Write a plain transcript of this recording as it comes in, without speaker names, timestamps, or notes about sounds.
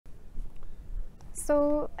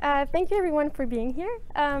So thank you everyone for being here.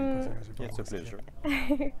 It's a pleasure.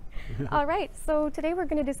 All right, so today we're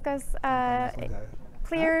going to discuss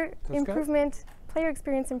player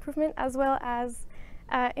experience improvement, as well as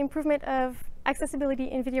improvement of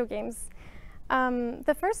accessibility in video games.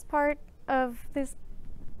 The first part of this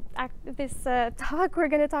talk, we're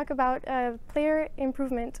going to talk about player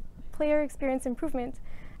experience improvement.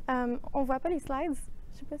 On voit pas les slides.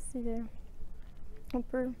 Je sais pas si on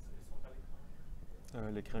peut.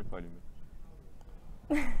 L'écran n'est pas allumé.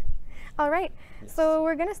 All right, Yes. So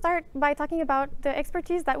we're going to start by talking about the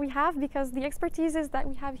expertise that we have, because the expertises that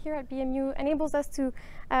we have here at BMU enables us to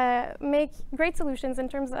make great solutions in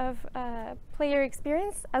terms of player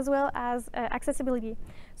experience as well as accessibility.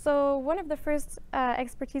 So one of the first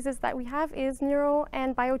expertises that we have is neuro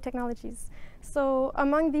and biotechnologies. So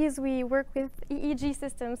among these, we work with EEG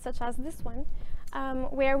systems such as this one,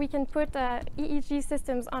 where we can put EEG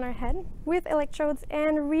systems on our head with electrodes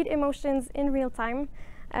and read emotions in real time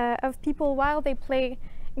of people while they play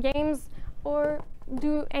games or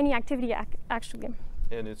do any activity actually.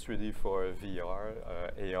 And it's ready for VR,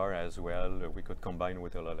 AR as well. We could combine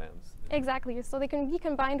with HoloLens. Exactly, so they can be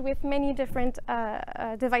combined with many different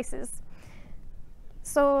devices.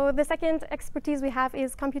 So the second expertise we have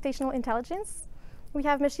is computational intelligence. We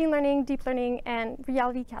have machine learning, deep learning, and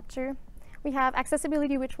reality capture. We have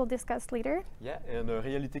accessibility, which we'll discuss later. Yeah, and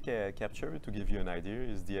reality capture, to give you an idea,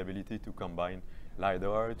 is the ability to combine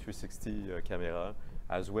LiDAR, 360 camera,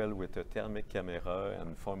 as well with a thermic camera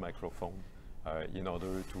and phone microphone in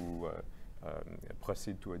order to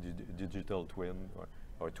proceed to a digital twin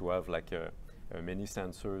or to have like many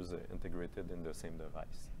sensors integrated in the same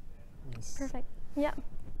device. Yes. Perfect, yeah.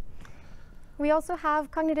 We also have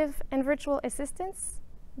cognitive and virtual assistants,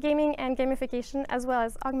 gaming and gamification, as well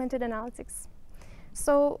as augmented analytics.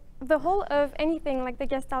 So the whole of anything, like the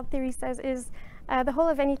Gestalt theory says, is the whole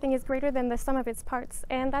of anything is greater than the sum of its parts,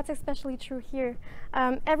 and that's especially true here.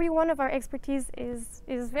 Every one of our expertise is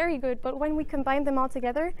very good, but when we combine them all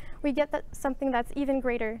together, we get something that's even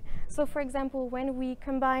greater. So for example, when we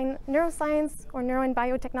combine neuroscience or neuro and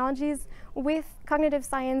biotechnologies with cognitive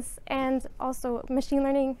science and also machine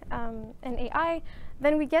learning and AI,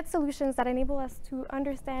 then we get solutions that enable us to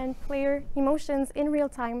understand player emotions in real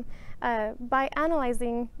time by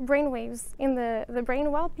analyzing brainwaves in the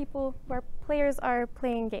brain while players are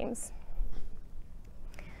playing games.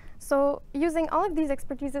 So using all of these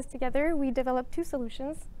expertises together, we developed two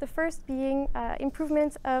solutions, the first being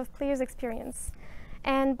improvement of players' experience.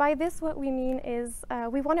 And by this, what we mean is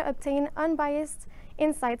we want to obtain unbiased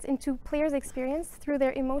insights into players' experience through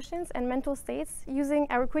their emotions and mental states using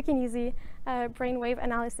our quick and easy brainwave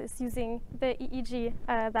analysis using the EEG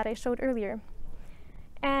that I showed earlier.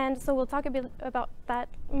 And so we'll talk a bit about that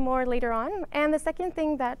more later on. And the second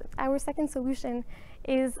thing our second solution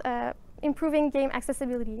is improving game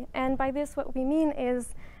accessibility. And by this, what we mean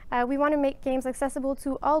is we want to make games accessible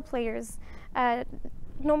to all players,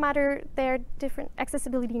 no matter their different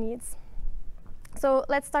accessibility needs. So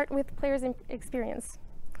let's start with players' experience.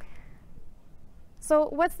 So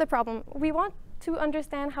what's the problem? We want to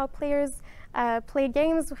understand how players play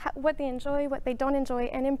games, what they enjoy, what they don't enjoy,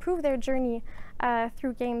 and improve their journey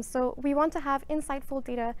through games. So we want to have insightful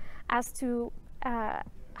data as to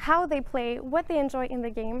how they play, what they enjoy in the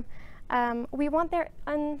game. We want their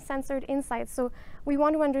uncensored insights. So we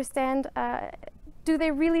want to understand, do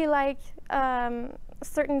they really like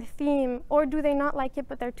certain theme, or do they not like it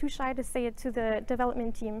but they're too shy to say it to the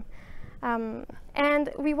development team? And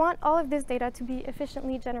we want all of this data to be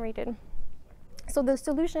efficiently generated. So the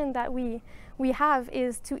solution that we have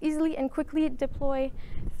is to easily and quickly deploy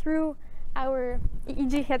through our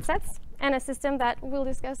EEG headsets and a system that we'll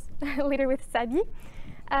discuss later with Sahbi.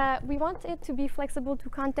 We want it to be flexible to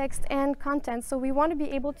context and content. So we want to be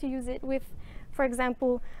able to use it with, for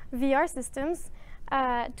example, VR systems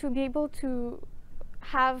to be able to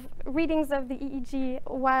have readings of the EEG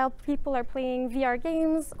while people are playing VR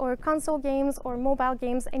games or console games or mobile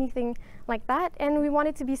games, anything like that. And we want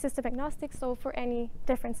it to be system agnostic, so for any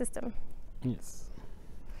different system. Yes.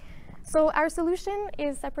 So our solution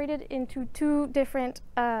is separated into two different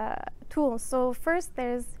tools. So first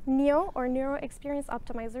there's NEO, or Neuro Experience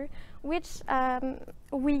Optimizer, which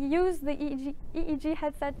we use the EEG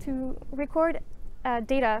headset to record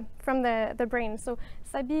data from the brain. So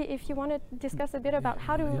Sahbi, if you want to discuss a bit about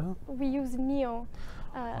how do we use NEO.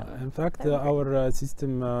 In fact, our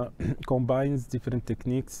system combines different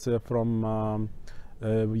techniques from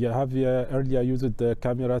we have earlier used the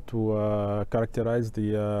camera to characterize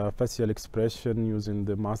the facial expression using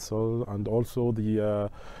the muscle, and also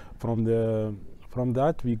from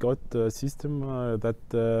that we got a system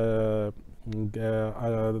that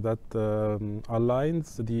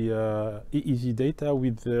aligns the EEG data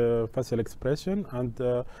with facial expression, and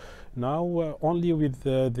now only with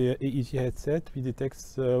the EEG headset we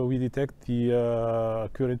detect the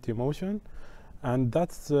current emotion. And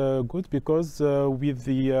that's good because with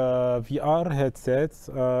the VR headsets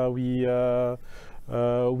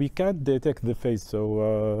we can't detect the face.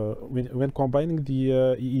 So when combining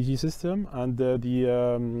the EEG system and the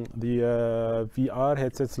VR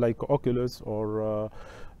headsets like Oculus or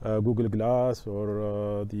Google Glass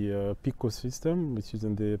or the Pico system, which is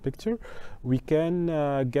in the picture, we can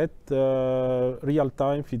get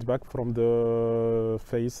real-time feedback from the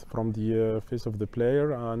face of the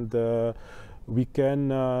player, and we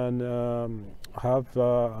can have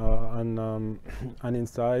an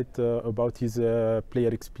insight about his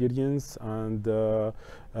player experience, and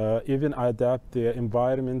even adapt the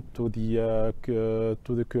environment to the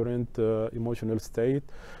current emotional state.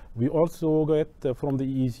 We also get from the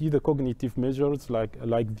EEG the cognitive measures like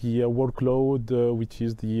the workload, which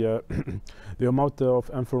is the the amount of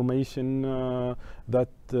information that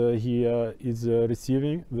he is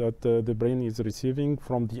receiving, that the brain is receiving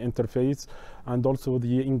from the interface, and also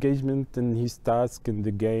the engagement in his task in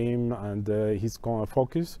the game and his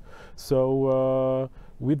focus. So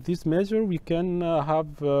with this measure, we can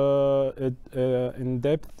have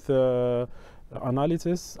in-depth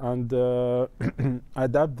analysis and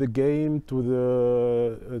adapt the game to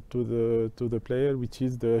the player, which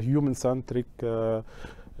is the human-centric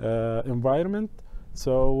environment.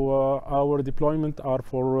 So our deployment are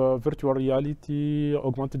for virtual reality,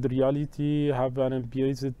 augmented reality, have an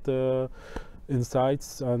based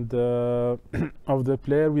insights and of the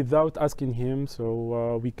player without asking him.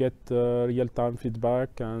 So we get real-time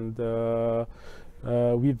feedback, and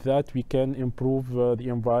with that we can improve the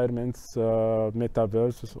environments,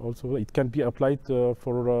 metaverse also. It can be applied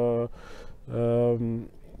for a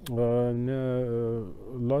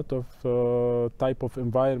lot of type of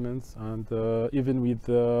environments, and even with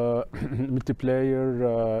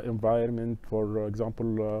multiplayer environment. For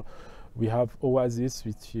example, we have OASIS,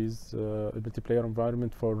 which is a multiplayer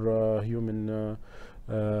environment for human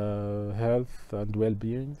health and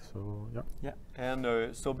well-being. So yeah. And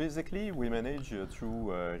so basically we manage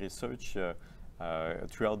through research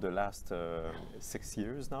throughout the last 6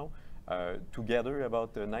 years now to gather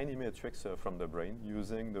about 90 metrics from the brain,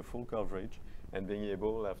 using the full coverage and being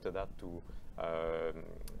able after that to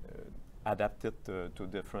adapt it to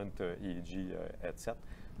different EEG headset.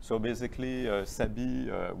 So basically Sahbi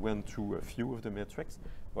went through a few of the metrics,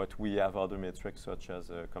 but we have other metrics such as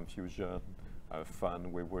confusion,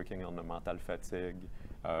 fun. We're working on the mental fatigue,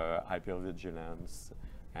 hypervigilance,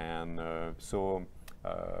 and so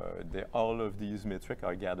all of these metrics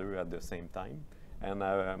are gathered at the same time and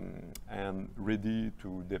ready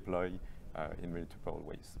to deploy in multiple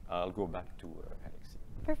ways. I'll go back to Alexie.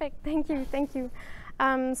 Perfect, thank you.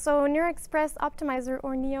 So NeuroExpress Optimizer,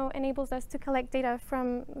 or NEO, enables us to collect data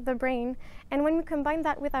from the brain, and when we combine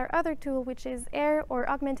that with our other tool, which is AIR, or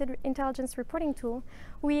Augmented Intelligence Reporting Tool,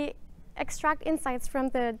 we extract insights from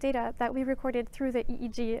the data that we recorded through the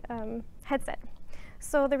EEG headset.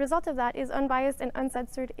 So the result of that is unbiased and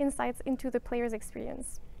uncensored insights into the player's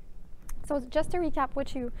experience. So just to recap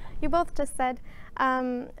what you both just said,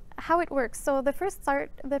 how it works. So the first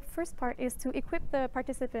part is to equip the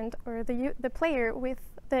participant or the player with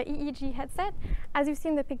the EEG headset. As you've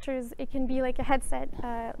seen the pictures, it can be like a headset,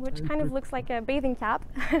 which kind of looks like a bathing cap.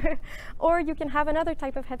 Or you can have another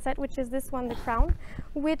type of headset, which is this one, the crown,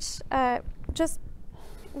 which just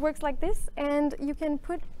works like this, and you can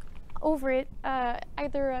put over it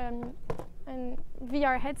either a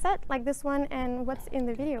VR headset like this one and what's in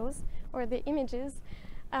the videos or the images,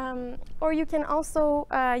 or you can also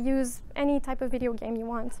use any type of video game you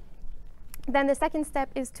want. Then the second step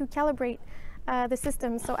is to calibrate the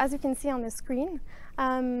system. So as you can see on the screen,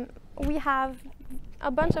 we have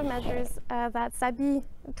a bunch of measures that Sahbi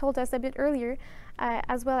told us a bit earlier,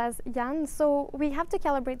 as well as Jan. So we have to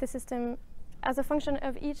calibrate the system as a function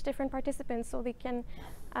of each different participant, so we can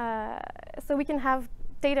have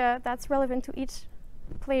data that's relevant to each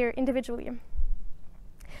player individually.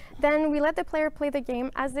 Then we let the player play the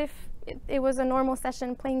game as if it was a normal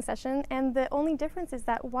playing session, and the only difference is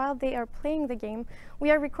that while they are playing the game,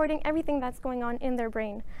 we are recording everything that's going on in their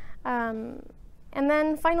brain. And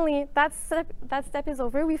then finally, that step is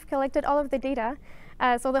over. We've collected all of the data,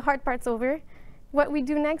 so the hard part's over. What we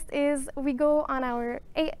do next is we go on our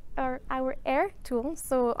AIR tool,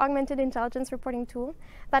 so Augmented Intelligence Reporting Tool,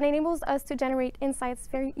 that enables us to generate insights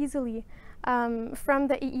very easily from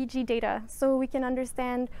the EEG data. So we can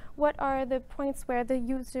understand what are the points where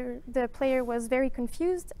the player was very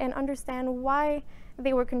confused, and understand why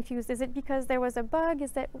they were confused. Is it because there was a bug?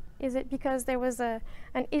 Is it because there was an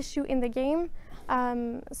issue in the game?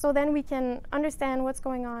 So then we can understand what's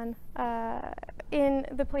going on in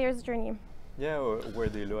the player's journey. Yeah, where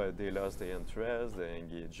they lost the interest, the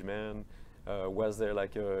engagement. Was there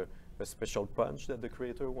like a special punch that the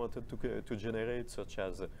creator wanted to generate, such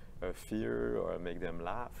as a fear or make them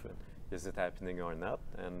laugh? Is it happening or not?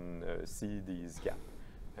 And see these gaps.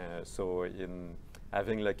 So in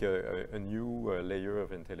having like a new layer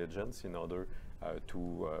of intelligence in order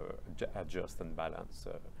to adjust and balance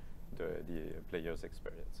the player's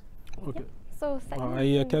experience. Okay. So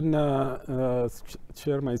I can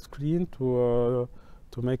share my screen to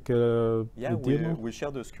make a demo. We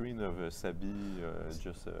share the screen of Sahbi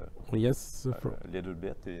just yes, a little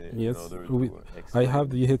bit yes, in order to I have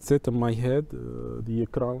the headset on my head, the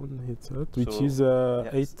crown headset, which is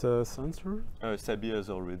yes. 8 sensor. Sahbi has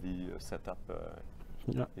already set up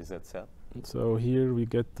his headset. So here we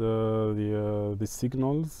get the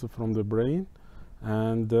signals from the brain,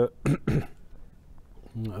 and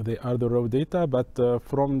they are the raw data, but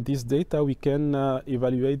from this data we can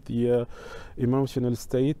evaluate the emotional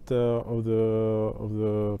state of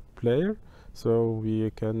the player. So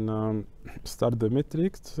we can start the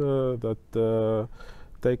metrics that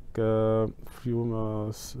take a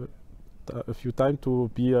few time to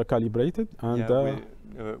be calibrated, and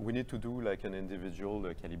we need to do like an individual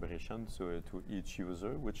calibration to each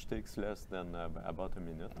user, which takes less than about a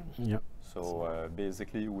minute. Yeah. So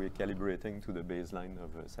basically, we're calibrating to the baseline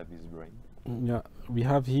of Sahbi's brain. Yeah, we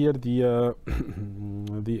have here the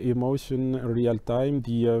the emotion real time,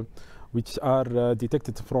 which are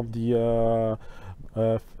detected from the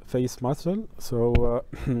face muscle. So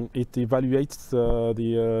it evaluates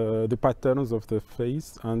the patterns of the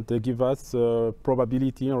face and give us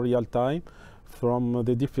probability in real time from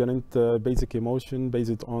the different basic emotion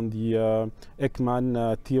based on the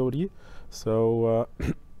Ekman theory. So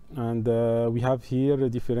and we have here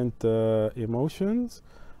different emotions,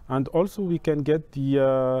 and also we can get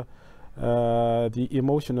the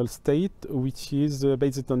emotional state, which is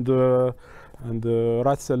based on the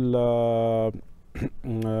Russell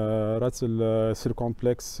Russell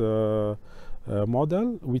circumplex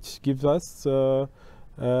model, which gives us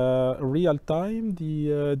real time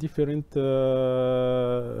the different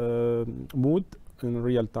mood in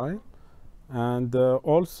real time, and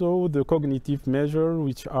also the cognitive measure,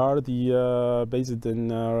 which are the based in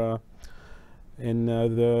the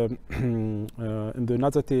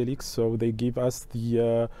nasatellix. So they give us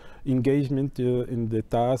the engagement in the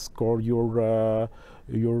task, or your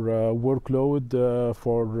workload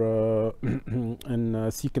for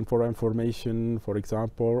and seeking for information, for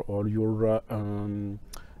example, or your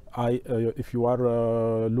if you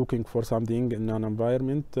are looking for something in an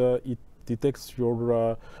environment, it detects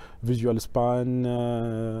your visual span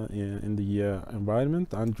in the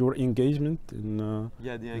environment, and your engagement in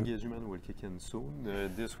yeah, the engagement will kick in soon.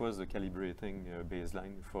 This was the calibrating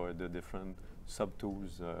baseline for the different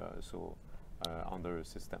sub-tools under the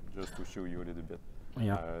system, just to show you a little bit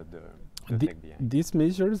the tech behind. These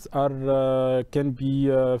measures are can be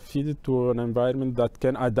fed to an environment that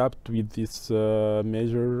can adapt with this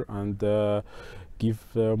measure and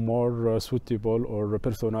give more suitable or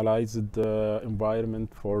personalized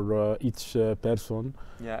environment for each person.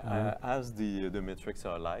 Yeah, as the metrics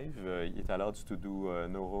are live, it allows to do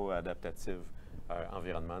neuro-adaptative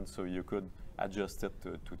environment, so you could adjust it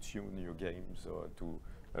to tune your games, or to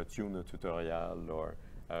tune a tutorial, or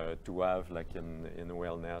to have like in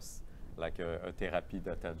wellness, like a therapy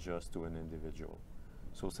that adjusts to an individual.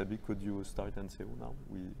 So Sahbi, could you start NCO now?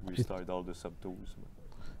 We start all the sub-tools.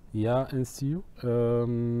 Yeah, NCO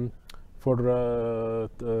for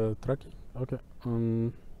tracking. Okay.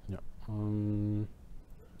 Yeah.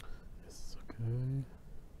 Yes. Okay.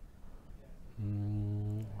 I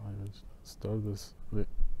will start this.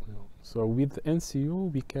 So with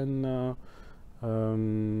NCO, we can. Where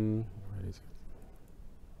is it?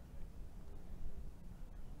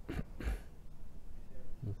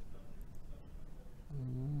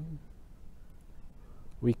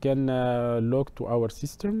 We can log to our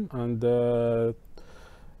system and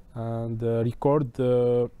record,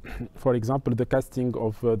 for example, the casting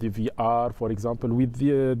of the VR. For example, with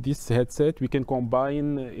this headset, we can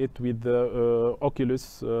combine it with the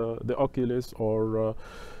Oculus, or.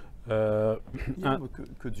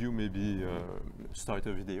 Could you maybe start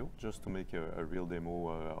a video just to make a real demo,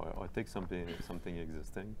 or take something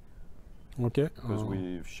existing? Okay. Because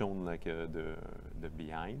we've shown like the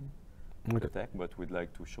behind, the tech, but we'd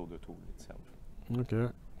like to show the tool itself. Okay.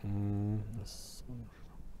 Yes.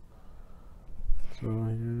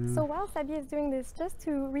 So while Sahbi is doing this, just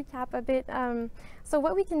to recap a bit, so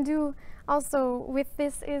what we can do also with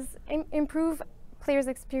this is improve players'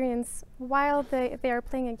 experience while they are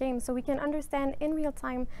playing a game. So we can understand in real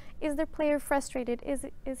time, is the player frustrated? Is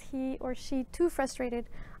he or she too frustrated?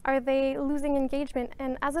 Are they losing engagement?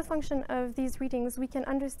 And as a function of these readings, we can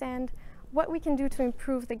understand what we can do to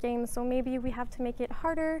improve the game. So maybe we have to make it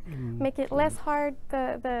harder, make it less hard,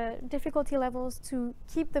 the difficulty levels to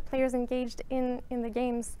keep the players engaged in the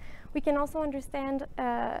games. We can also understand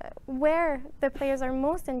where the players are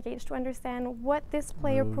most engaged, to understand what this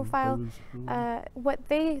player profile, what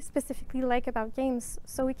they specifically like about games.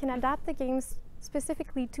 So we can adapt the games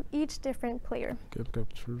specifically to each different player.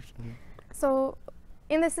 So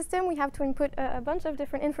in the system, we have to input a bunch of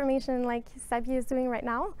different information like Sahbi is doing right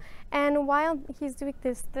now. And while he's doing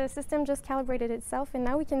this, the system just calibrated itself, and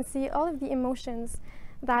now we can see all of the emotions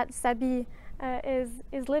that Sahbi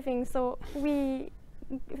is living. So we,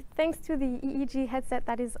 thanks to the EEG headset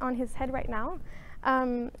that is on his head right now,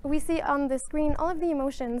 we see on the screen all of the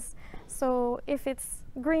emotions. So if it's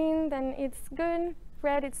green, then it's good,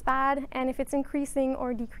 red, it's bad, and if it's increasing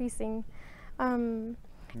or decreasing.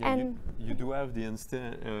 Yeah, and you do have the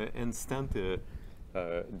instant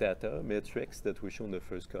data metrics that we show in the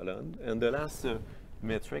first column, and the last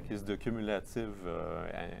metric is the cumulative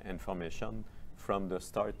information from the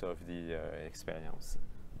start of the experience.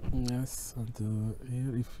 Yes, and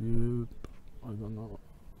here if you, I don't know.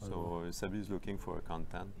 So Sahbi is looking for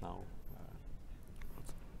content now.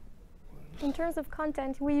 In terms of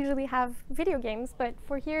content, we usually have video games, but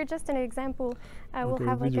for here, just an example, we'll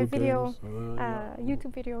have like a video,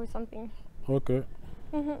 YouTube video or something. Okay.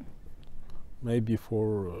 Maybe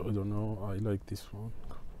for, I don't know, I like this one.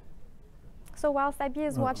 So while Sahbi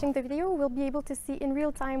is watching the video, we'll be able to see in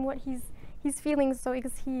real time what he's feeling. So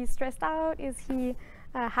is he stressed out? Is he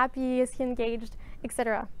happy? Is he engaged?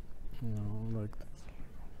 Etc. No, like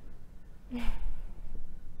this.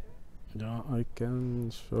 Yeah, I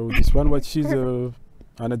can show this one, which is an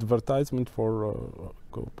advertisement for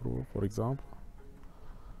GoPro, for example.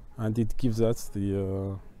 And it gives us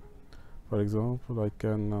the, for example, I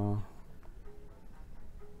can,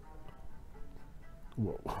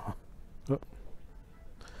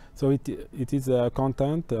 so it is a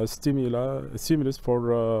content, a stimulus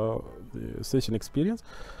for the session experience,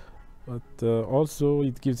 but also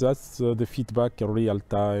it gives us the feedback in real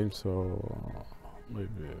time, so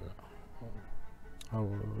maybe.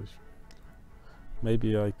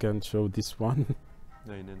 Maybe I can show this one.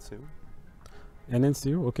 The NNCU?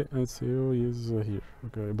 NNCU, okay, NNCU is here,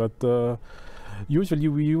 okay, but usually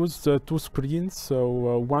we use two screens,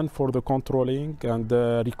 so one for the controlling and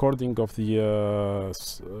the recording of the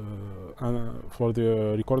for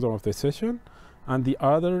the recording of the session, and the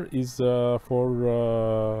other is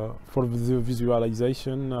for the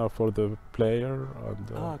visualization for the player.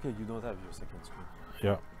 And, okay, you don't have your second screen.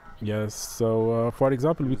 Yeah. Yes, so for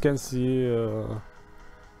example, we can see.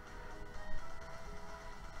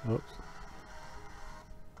 Oops.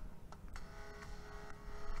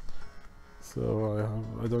 So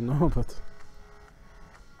I don't know, but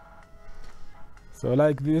so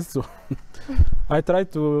like this. So I try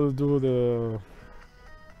to do the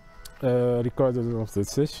recording of the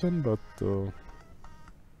session, but.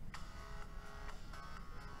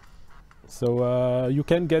 So you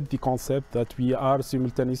can get the concept that we are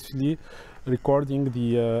simultaneously recording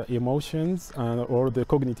the emotions or the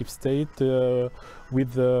cognitive state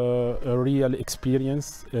with a real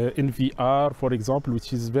experience in VR, for example,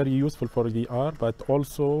 which is very useful for VR, but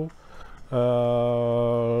also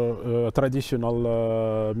traditional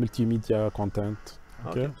multimedia content.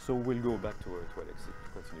 Okay, so we'll go back to Alexie to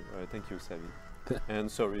continue. Thank you, Sahbi. And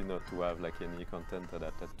sorry not to have like any content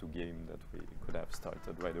adapted to game that we could have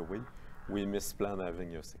started right away. We misplanned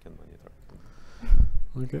having your second monitor.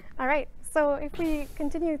 Okay. All right. So if we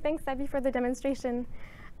continue, thanks, Sahbi, for the demonstration.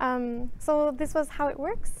 So this was how it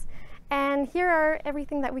works. And here are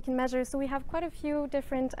everything that we can measure. So we have quite a few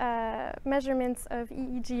different measurements of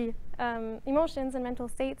EEG emotions and mental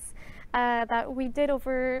states that we did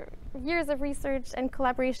over years of research and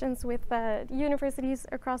collaborations with universities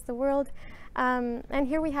across the world. And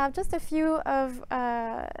here we have just a few of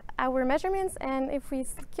our measurements, and if we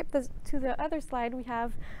skip this to the other slide, we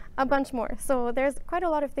have a bunch more. So there's quite a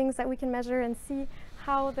lot of things that we can measure and see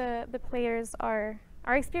how the players are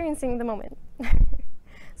experiencing the moment.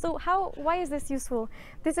 So why is this useful?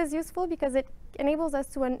 This is useful because it enables us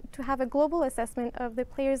to have a global assessment of the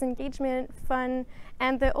players' engagement, fun,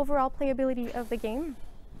 and the overall playability of the game.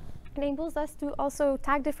 enables us to also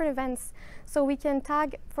tag different events. So we can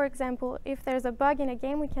tag, for example, if there's a bug in a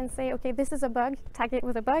game, we can say, okay, this is a bug, tag it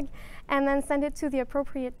with a bug, and then send it to the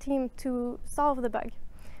appropriate team to solve the bug.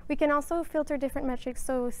 We can also filter different metrics,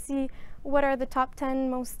 so see what are the top 10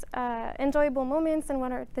 most enjoyable moments and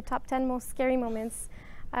what are the top 10 most scary moments,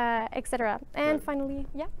 etc. And finally,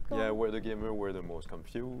 where the gamer were the most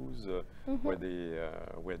confused, where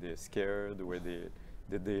they scared,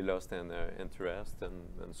 did they lost an interest,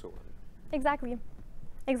 and so on. Exactly,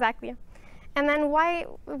 exactly. And then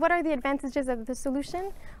what are the advantages of the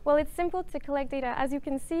solution? Well, it's simple to collect data. As you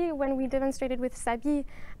can see, when we demonstrated with Sahbi,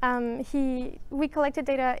 we collected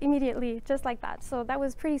data immediately, just like that. So that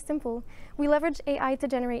was pretty simple. We leverage AI to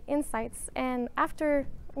generate insights. And after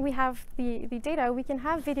we have the data, we can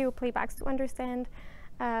have video playbacks to understand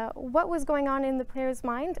what was going on in the player's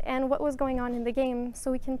mind and what was going on in the game.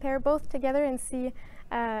 So we can pair both together and see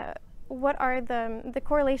what are the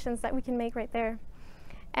correlations that we can make right there.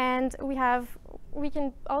 And we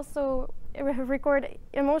can also record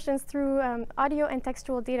emotions through audio and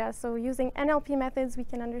textual data. So using NLP methods, we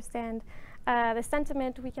can understand the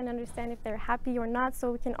sentiment, we can understand if they're happy or not.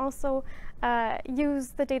 So we can also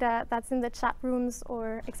use the data that's in the chat rooms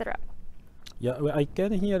or etc. Yeah, I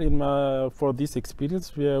can hear for this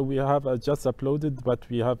experience, we have just uploaded what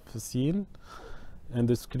we have seen on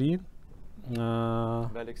the screen.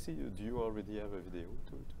 Alexie, do you already have a video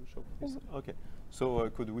to show this? Okay. So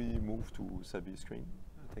could we move to Sahbi's screen?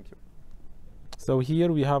 Thank you. So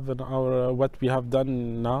here we have our what we have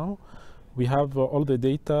done now. We have all the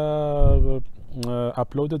data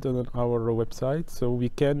uploaded on our website, so we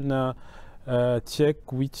can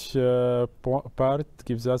check which part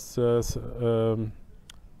gives us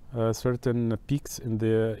certain peaks in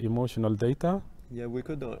the emotional data. Yeah, we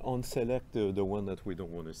could unselect the one that we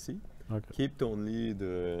don't want to see. Okay. Keep only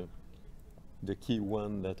the key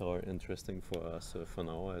one that are interesting for us for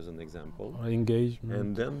now, as an example. Engagement.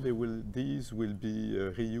 And then these will be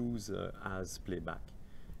reused as playback.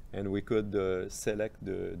 And we could select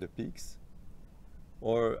the peaks,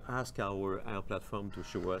 or ask our platform to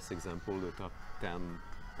show us, example, the top 10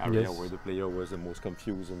 area where the player was the most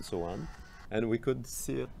confused and so on. And we could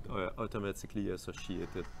see it automatically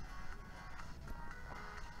associated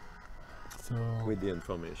with the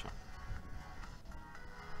information.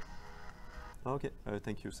 Okay,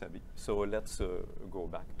 thank you, Sahbi. So let's go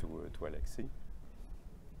back to Alexie.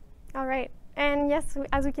 All right, and yes,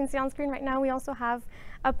 as we can see on screen right now, we also have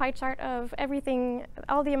a pie chart of everything,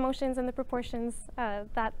 all the emotions and the proportions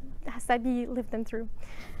that Sahbi lived them through.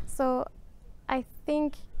 So I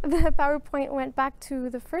think the PowerPoint went back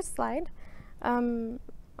to the first slide. I'm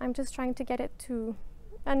just trying to get it to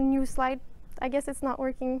a new slide. I guess it's not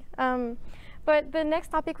working. But the next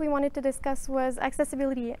topic we wanted to discuss was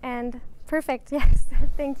accessibility, and perfect, yes,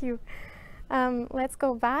 thank you. Let's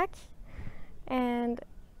go back, and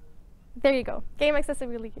there you go, game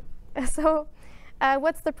accessibility. So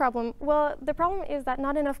what's the problem? Well, the problem is that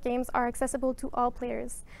not enough games are accessible to all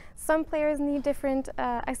players. Some players need different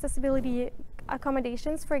accessibility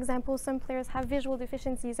accommodations. For example, some players have visual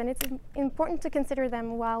deficiencies, and it's important to consider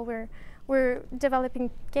them while we're developing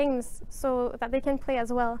games so that they can play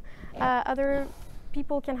as well. Other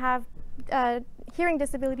people can have hearing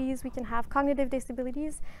disabilities, we can have cognitive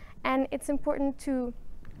disabilities, and it's important to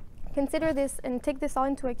consider this and take this all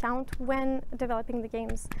into account when developing the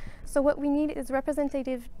games. So what we need is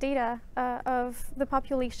representative data of the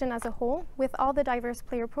population as a whole with all the diverse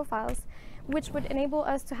player profiles, which would enable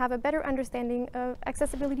us to have a better understanding of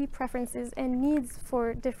accessibility preferences and needs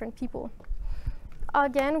for different people.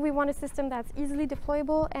 Again, we want a system that's easily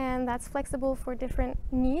deployable and that's flexible for different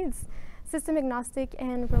needs, system agnostic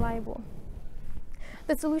and reliable.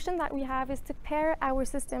 The solution that we have is to pair our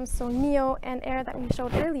systems, so Neo and Air that we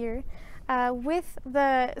showed earlier, with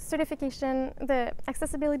the certification, the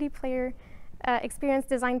accessibility player experience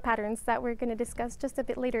design patterns that we're going to discuss just a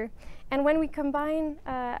bit later. And when we combine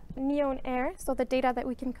Neo and Air, so the data that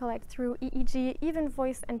we can collect through EEG, even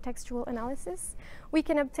voice and textual analysis, we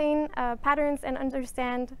can obtain patterns and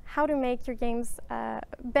understand how to make your games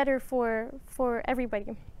better for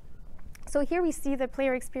everybody. So here we see the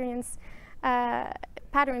player experience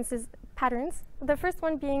patterns. The first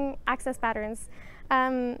one being access patterns.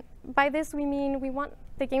 By this we mean we want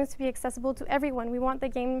the games to be accessible to everyone. We want the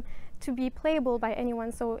game to be playable by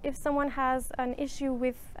anyone. So if someone has an issue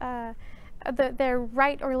with their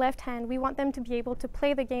right or left hand, we want them to be able to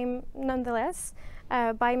play the game nonetheless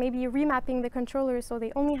by maybe remapping the controller so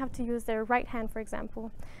they only have to use their right hand, for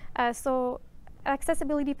example. So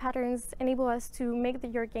accessibility patterns enable us to make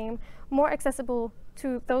your game more accessible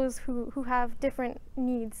to those who have different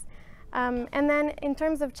needs. And then in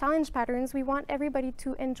terms of challenge patterns, we want everybody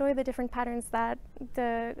to enjoy the different patterns that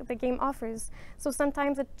the game offers. So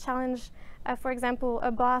sometimes a challenge, for example,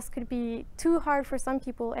 a boss could be too hard for some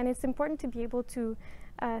people, and it's important to be able to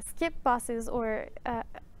skip bosses or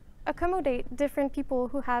accommodate different people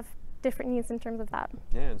who have different needs in terms of that.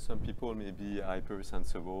 Yeah, and some people may be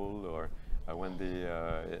hypersensible, or when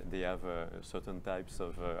they have certain types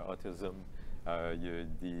of autism,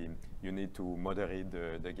 you need to moderate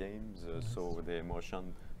the games so the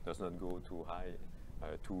emotion does not go too high,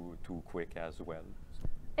 too quick as well.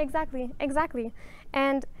 Exactly, exactly.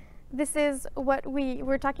 And this is what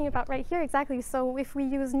we're talking about right here, exactly. So if we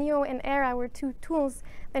use Neo and Air, our two tools,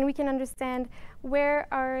 then we can understand where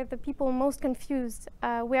are the people most confused,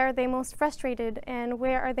 where are they most frustrated, and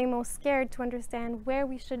where are they most scared, to understand where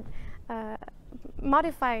we should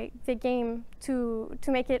modify the game to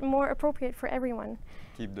make it more appropriate for everyone.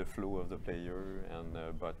 Keep the flow of the player,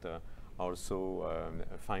 and but also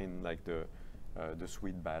find like the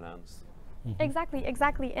sweet balance. Exactly,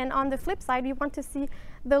 exactly. And on the flip side, we want to see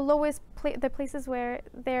the lowest, the places where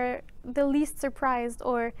they're the least surprised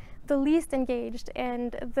or the least engaged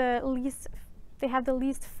and they have the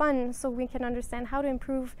least fun, so we can understand how to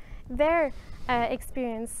improve their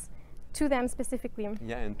experience to them specifically.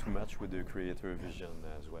 Yeah, and to match with the creator vision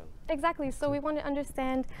as well. Exactly. So we want to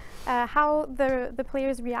understand how the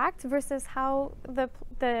players react versus how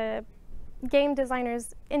the game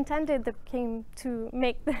designers intended the game to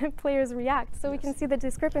make the players react. So we can see the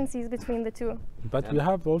discrepancies between the two. But we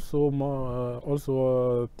have also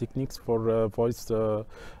more techniques for voice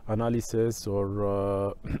analysis,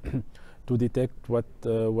 or to detect what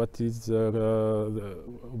is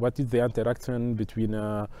the interaction between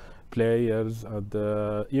players, and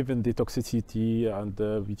even the toxicity, and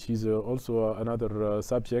which is also another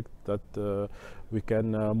subject that we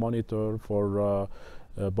can monitor for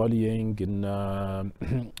bullying in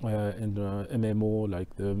MMO,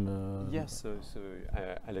 like the yes, so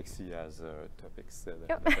Alexie has topics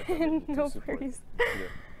no worries. Yeah.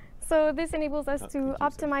 So this enables us to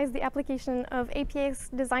optimize the application of APX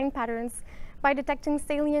design patterns by detecting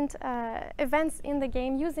salient events in the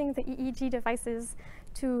game using the EEG devices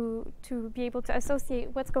to be able to associate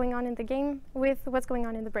what's going on in the game with what's going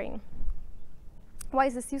on in the brain. Why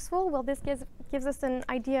is this useful? Well, this gives us an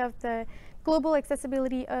idea of the global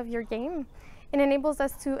accessibility of your game. It enables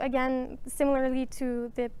us to, again, similarly to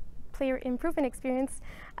the player improvement experience,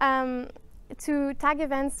 to tag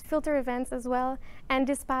events, filter events as well, and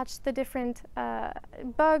dispatch the different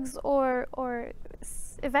bugs or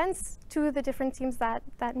events to the different teams that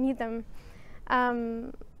need them.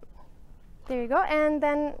 There you go. And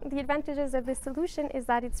then the advantages of this solution is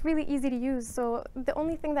that it's really easy to use. So the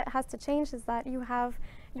only thing that has to change is that you have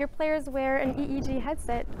your players wear an EEG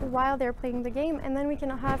headset while they're playing the game, and then we can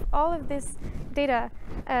have all of this data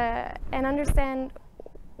and understand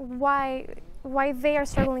why they are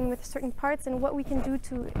struggling with certain parts and what we can do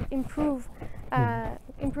to improve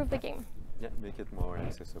the game. Yeah, make it more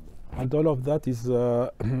accessible. And all of that is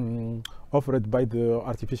offered by the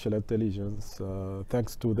artificial intelligence,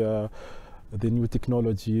 thanks to the new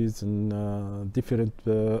technologies and different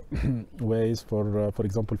ways for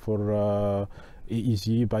example, for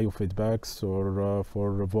EEG biofeedbacks, or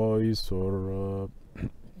for voice, or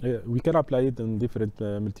we can apply it in different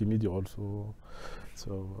multimedia also.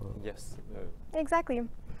 So yes, exactly.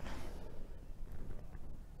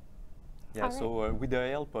 Yeah. All so right. With the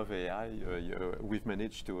help of AI, we've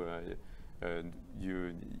managed to.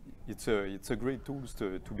 It's a great tool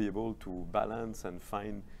to be able to balance and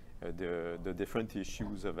find the different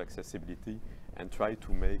issues of accessibility and try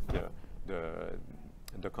to make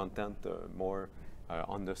the content more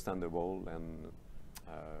understandable. And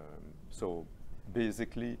so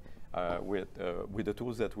basically, with the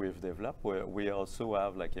tools that we've developed, we also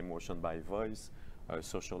have like emotion by voice,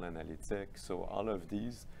 social analytics. So all of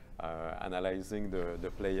these, analyzing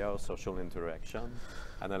the player social interaction,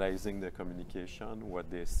 analyzing the communication, what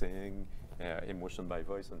they're saying, emotion by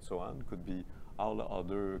voice, and so on, could be all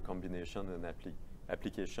other combination and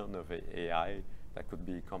application of AI that could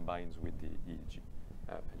be combined with the EEG.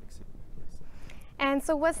 Alexie, yes. And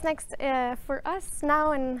so what's next for us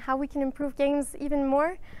now, and how we can improve games even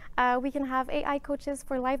more? We can have AI coaches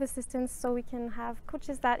for live assistance, so we can have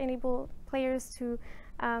coaches that enable players to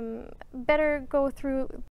better go through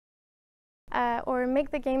or make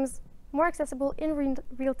the games more accessible in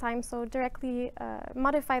real time, so directly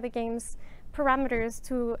modify the game's parameters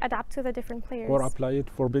to adapt to the different players. Or apply it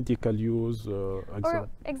for medical use. Or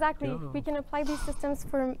exactly, yeah. We can apply these systems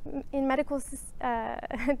for in medical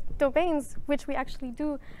domains, which we actually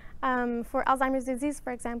do for Alzheimer's disease,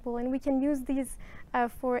 for example, and we can use these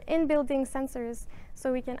for in-building sensors,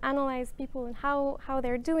 so we can analyze people and how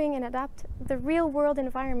they're doing and adapt the real-world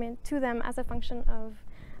environment to them as a function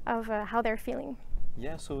of how they're feeling.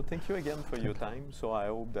 Yeah, so thank you again for your time. So I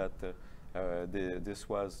hope that this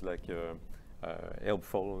was like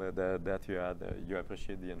helpful, that you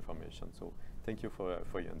appreciate the information. So thank you for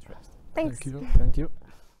your interest. Thanks. Thank you. Thank you.